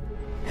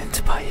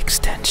 And by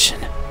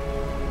extension,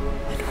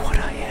 in what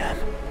I am,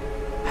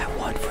 I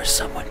want for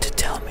someone to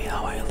tell me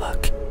how I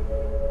look.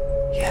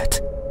 Yet,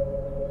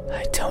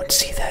 I don't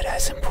see that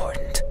as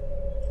important.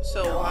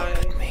 So No why? one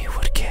but me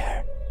would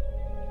care.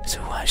 So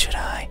why should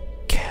I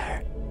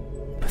care?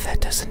 But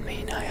that doesn't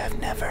mean I have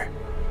never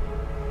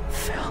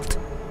felt.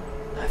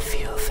 I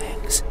feel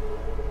things.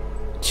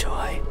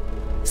 Joy,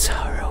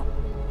 sorrow,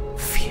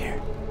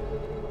 fear.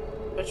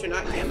 But you're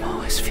not I am human.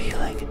 always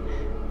feeling,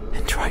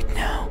 and right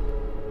now,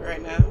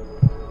 Right now?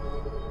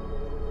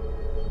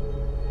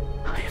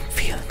 I am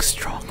feeling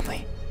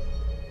strongly.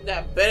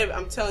 That better,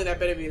 I'm telling you, that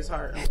better be his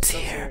heart. I'm It's so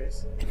here,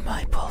 serious. in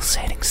my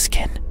pulsating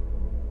skin.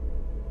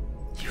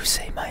 You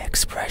say my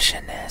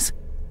expression is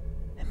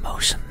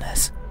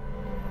emotionless,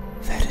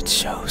 that it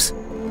shows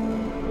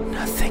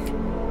nothing,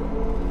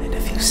 and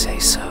if you say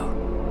so,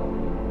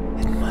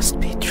 it must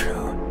be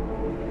true.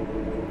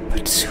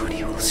 But soon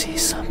you will see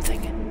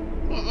something,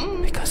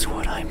 because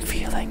what I'm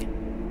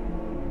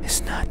feeling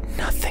is not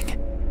nothing.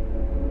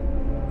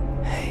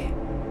 Hey,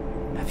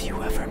 have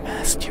you ever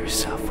masked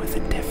yourself with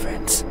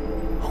indifference,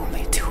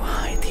 only to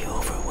hide the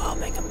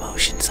overwhelming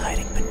emotions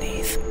hiding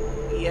beneath?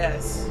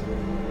 Yes.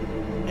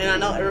 And I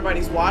know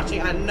everybody's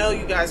watching. I know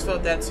you guys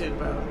felt that too,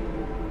 bro.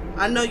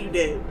 I know you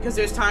did. Because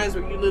there's times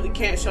where you literally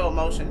can't show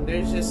emotion.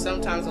 There's just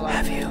sometimes a lot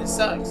Have of you? it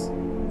sucks.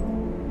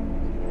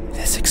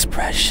 This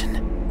expression,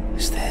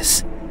 is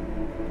this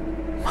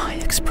my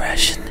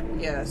expression?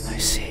 Yes. I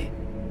see.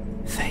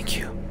 Thank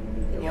you.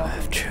 You're You welcome.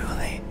 have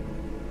truly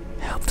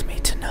helped me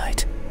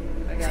tonight.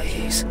 I got you.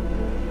 These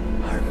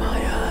are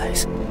my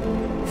eyes.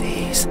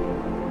 These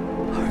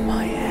are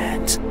my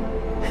hands.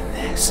 And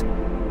this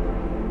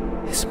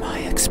is my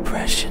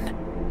expression.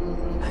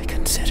 I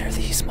consider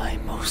these my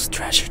most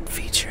treasured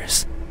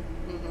features.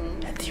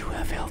 And you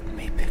have helped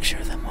me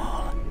picture them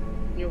all.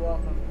 You're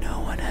welcome. No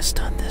one has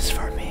done this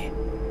for me.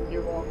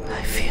 You're welcome.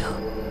 I feel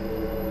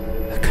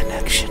a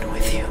connection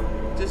with you.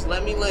 Just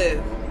let me live.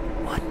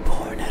 One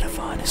born out of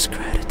honest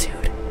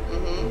gratitude.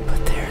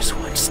 But there's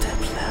one step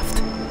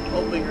left.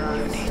 Open your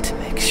You eyes. need to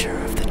make sure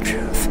of the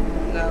truth.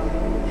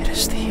 No. It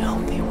is the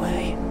only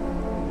way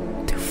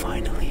to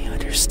finally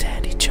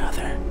understand each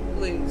other.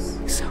 Please.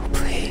 So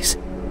please,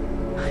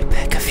 I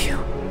beg of you,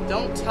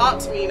 Don't talk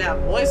to me in that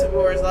voice of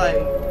yours like,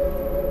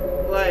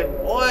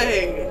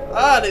 boy.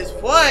 Oh, this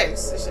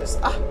voice. It's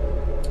just,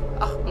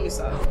 let me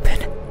stop. open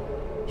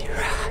your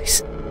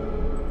eyes.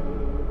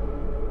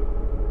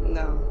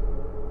 No.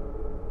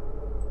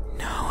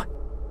 No,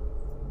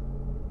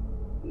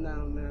 No,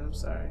 man. I'm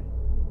sorry.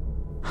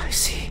 I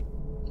see.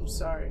 I'm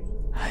sorry.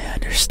 I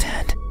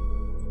understand.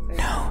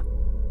 No,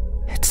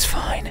 it's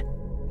fine.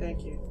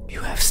 Thank you.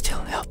 You have still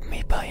helped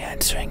me by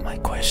answering my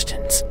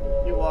questions.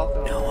 You're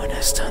welcome. No one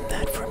has done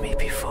that for me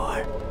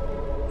before,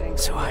 Thank you.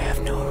 so I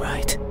have no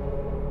right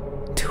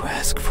to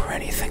ask for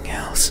anything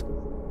else.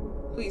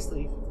 Please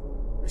leave.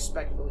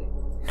 Respectfully.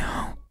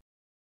 No.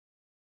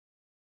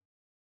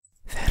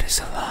 That is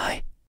a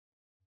lie.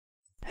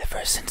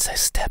 Ever since I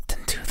stepped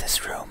into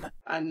this room,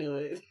 I knew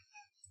it.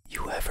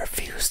 you have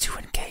refused to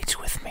engage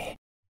with me.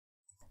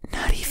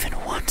 Not even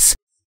once.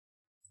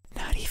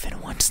 Not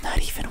even once,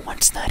 not even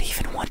once, not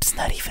even once,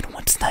 not even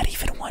once, not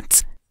even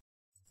once.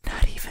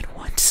 Not even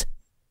once.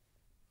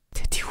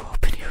 Did you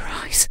open your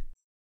eyes?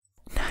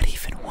 Not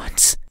even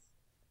once.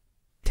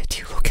 Did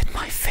you look at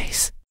my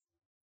face?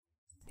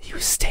 You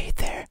stayed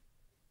there,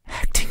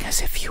 acting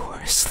as if you were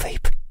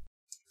asleep.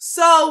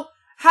 So,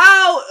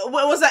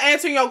 what was I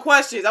answering your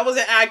questions? I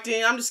wasn't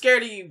acting. I'm just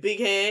scared of you, big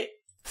head.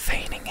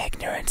 Feigning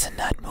ignorance and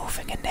not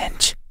moving an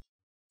inch.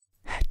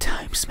 At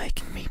times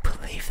making me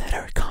believe that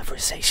our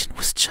conversation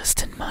was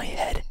just in my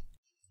head.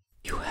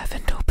 You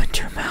haven't opened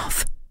your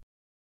mouth.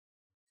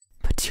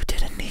 But you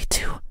didn't need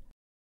to.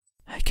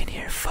 I can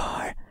hear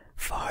far,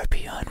 far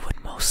beyond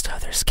what most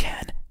others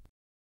can.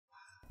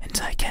 And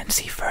I can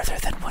see further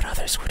than what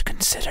others would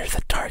consider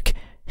the dark,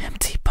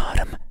 empty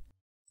bottom.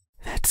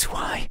 That's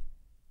why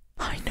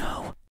I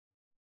know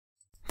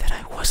that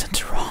I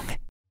wasn't wrong.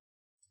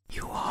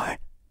 You are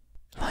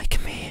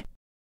like me.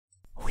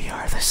 We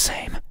are the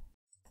same.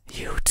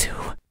 You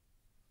too.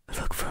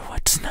 Look for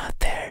what's not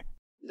there.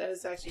 That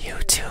is actually You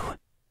true. too.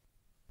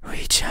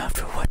 Reach out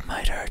for what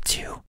might hurt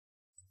you.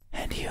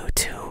 And you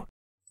too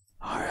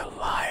are a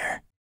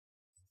liar.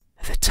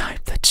 The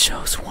type that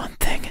shows one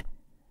thing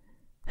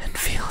and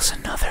feels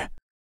another.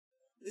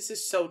 This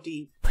is so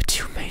deep. But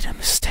you made a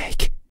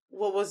mistake.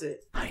 What was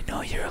it? I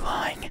know you're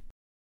lying.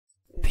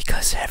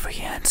 Because every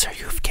answer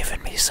you've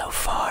given me so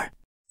far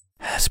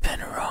has been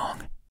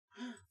wrong.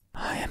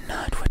 I am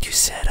not what you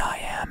said I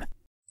am.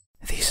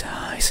 These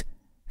eyes,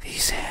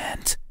 these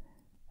hands,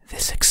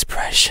 this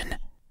expression.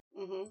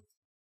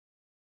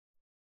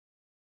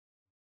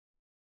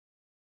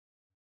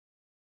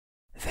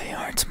 They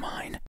aren't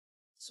mine.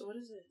 So what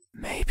is it?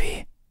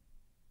 Maybe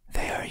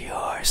they are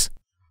yours.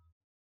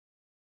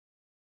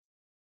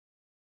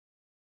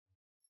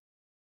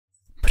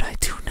 But I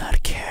do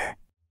not care.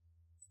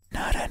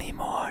 Not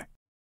anymore.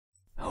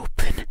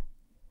 Open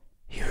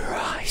your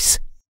eyes.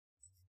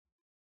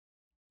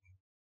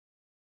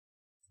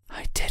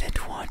 I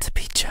didn't want to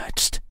be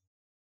judged.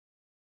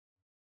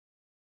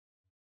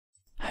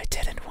 I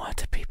didn't want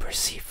to be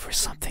perceived for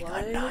something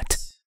I'm not.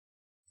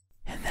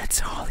 And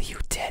that's all you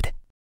did.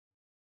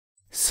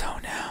 So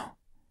now,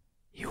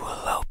 you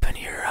will open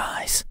your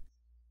eyes.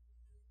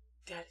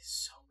 That is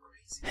so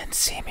crazy. And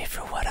see me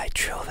for what I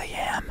truly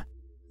am.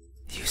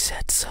 You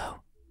said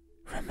so.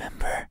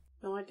 Remember?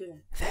 No, I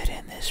didn't. That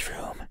in this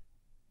room,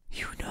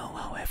 you know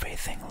how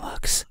everything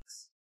looks.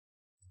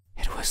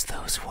 It was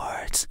those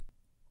words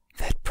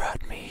that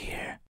brought me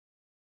here.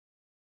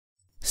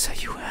 So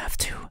you have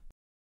to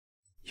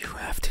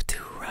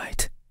do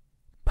right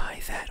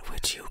by that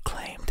which you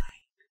claimed.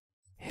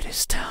 It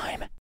is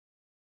time.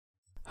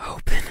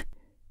 Open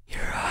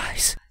your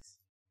eyes.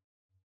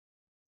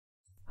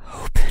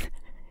 Open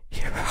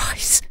your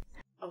eyes.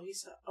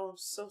 Oh, I'm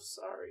so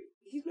sorry.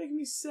 He's making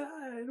me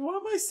sad. Why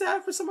am I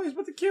sad for somebody who's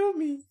about to kill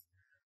me?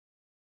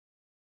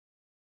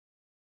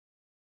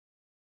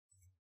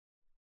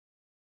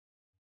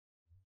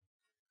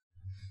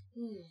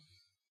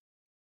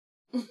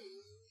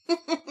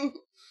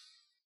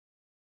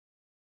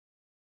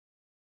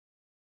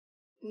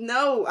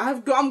 No,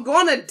 I'm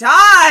gonna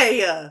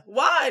die.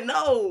 Why?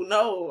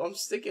 No, I'm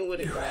sticking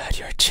with it. You had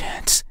your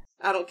chance.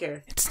 I don't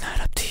care. It's not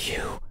up to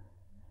you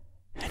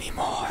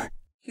anymore.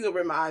 He's gonna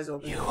break my eyes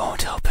open. You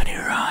won't open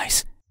your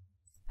eyes.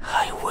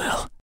 I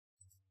will.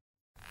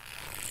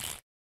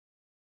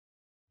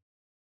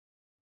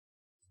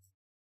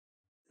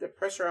 The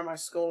pressure on my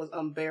skull is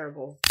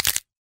unbearable.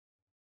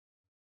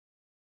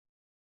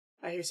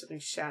 I hear something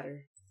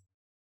shatter.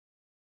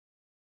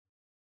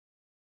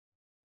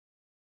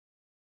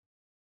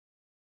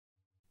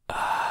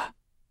 Ah,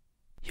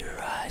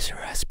 your eyes are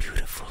as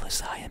beautiful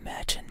as I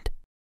imagined.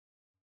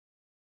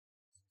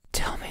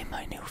 Tell me,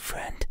 my new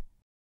friend,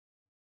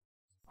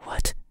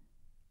 what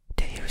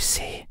do you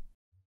see?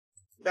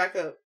 Back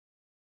up.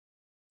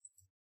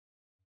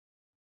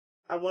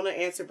 I want to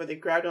answer, but they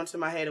grabbed onto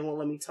my head and won't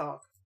let me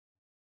talk.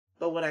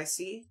 But what I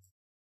see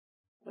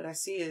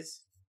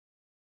is...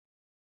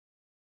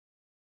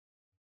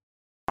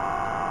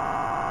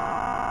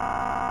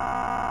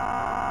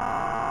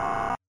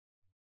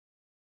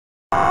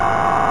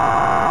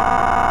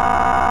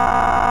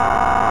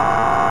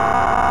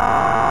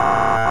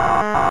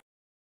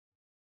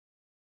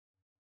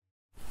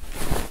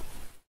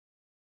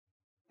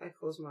 I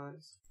close my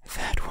eyes.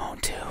 That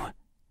won't do.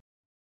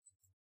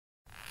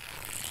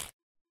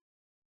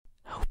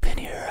 Open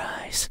your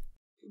eyes.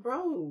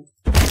 Bro.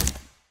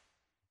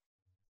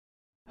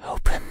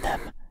 Open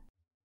them.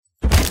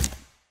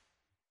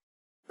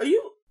 Are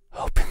you...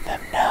 Open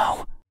them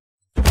now.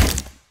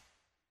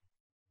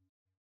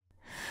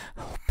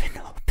 Open.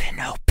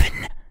 Open.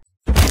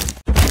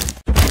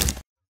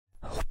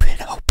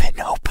 Open,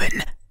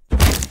 open.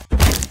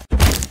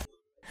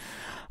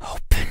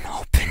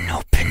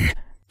 Open.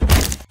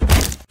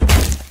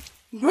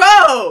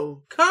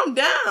 Bro! Calm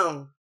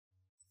down!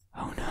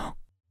 Oh no.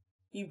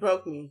 You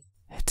broke me.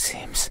 It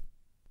seems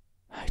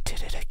I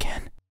did it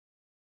again.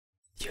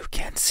 You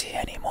can't see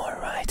anymore,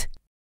 right?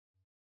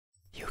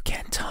 You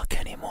can't talk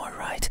anymore,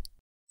 right?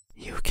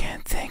 You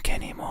can't think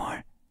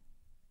anymore,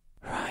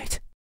 right?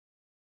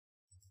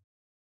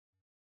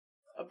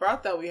 Bro, I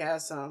thought we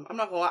had some. I'm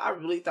not gonna lie, I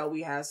really thought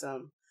we had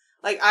some.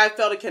 Like, I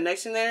felt a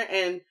connection there,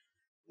 and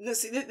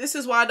this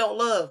is why I don't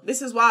love.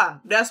 This is why.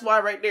 That's why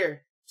right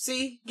there.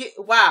 See?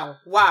 Wow.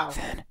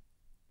 Then,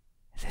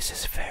 this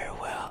is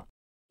farewell.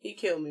 He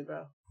killed me,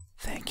 bro.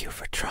 Thank you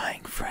for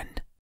trying,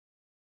 friend.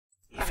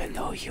 Even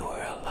though you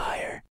were a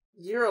liar.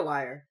 You're a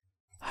liar.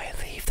 I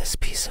leave this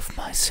piece of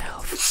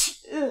myself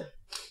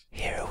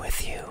here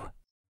with you.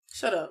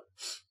 Shut up.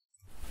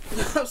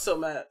 I'm so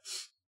mad.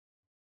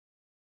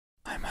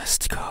 I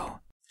must go.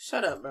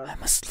 Shut up, bro. I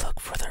must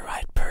look for the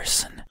right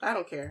person. I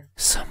don't care.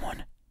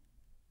 Someone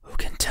who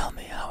can tell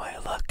me how I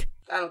look.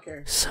 I don't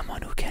care.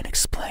 Someone who can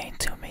explain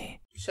to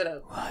me Shut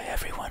up. why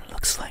everyone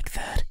looks like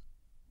that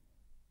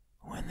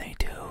when they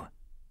do.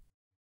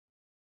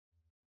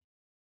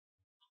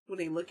 When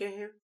they look at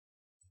him?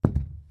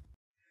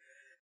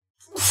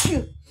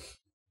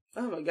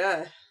 Oh my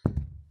god.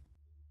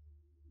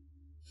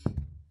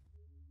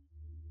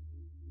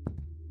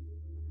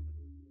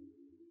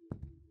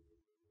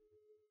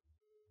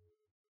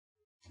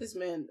 This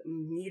man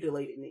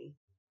mutilated me.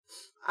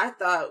 I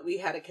thought we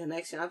had a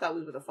connection. I thought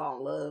we were to fall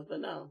in love, but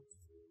no.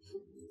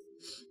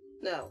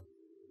 No.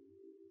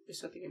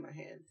 There's something in my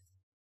hand.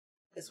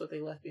 That's what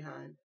they left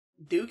behind.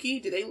 Dookie?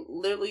 Did they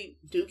literally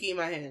dookie in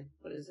my hand?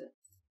 What is it?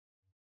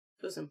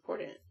 Feels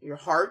important. Your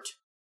heart?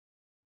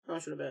 I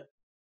want you to bet.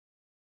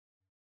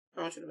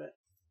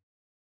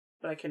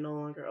 But I can no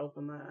longer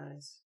open my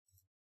eyes.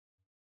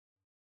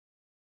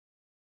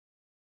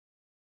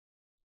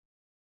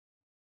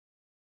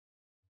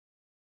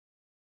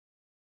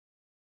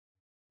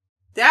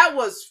 That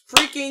was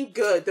freaking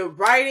good. The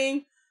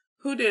writing.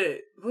 Who did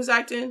it? Who's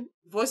acting?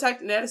 Voice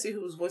acting? I had to see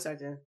who was voice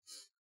acting.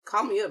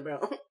 Call me up, bro.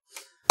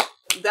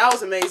 That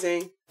was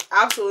amazing.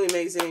 Absolutely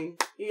amazing.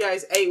 You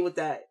guys ate with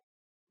that.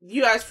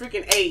 You guys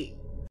freaking ate.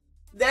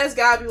 That's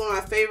gotta be one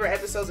of my favorite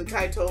episodes of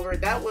KaiTober.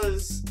 That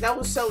was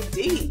so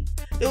deep.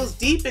 It was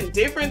deep and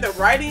different. The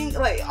writing,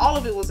 like, all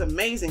of it was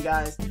amazing,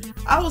 guys.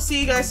 I will see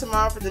you guys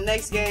tomorrow for the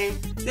next game.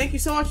 Thank you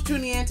so much for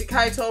tuning in to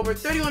KaiTober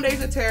 31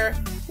 Days of Terror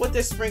with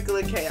a sprinkle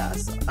of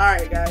chaos.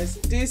 Alright, guys.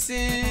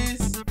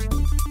 Deuces.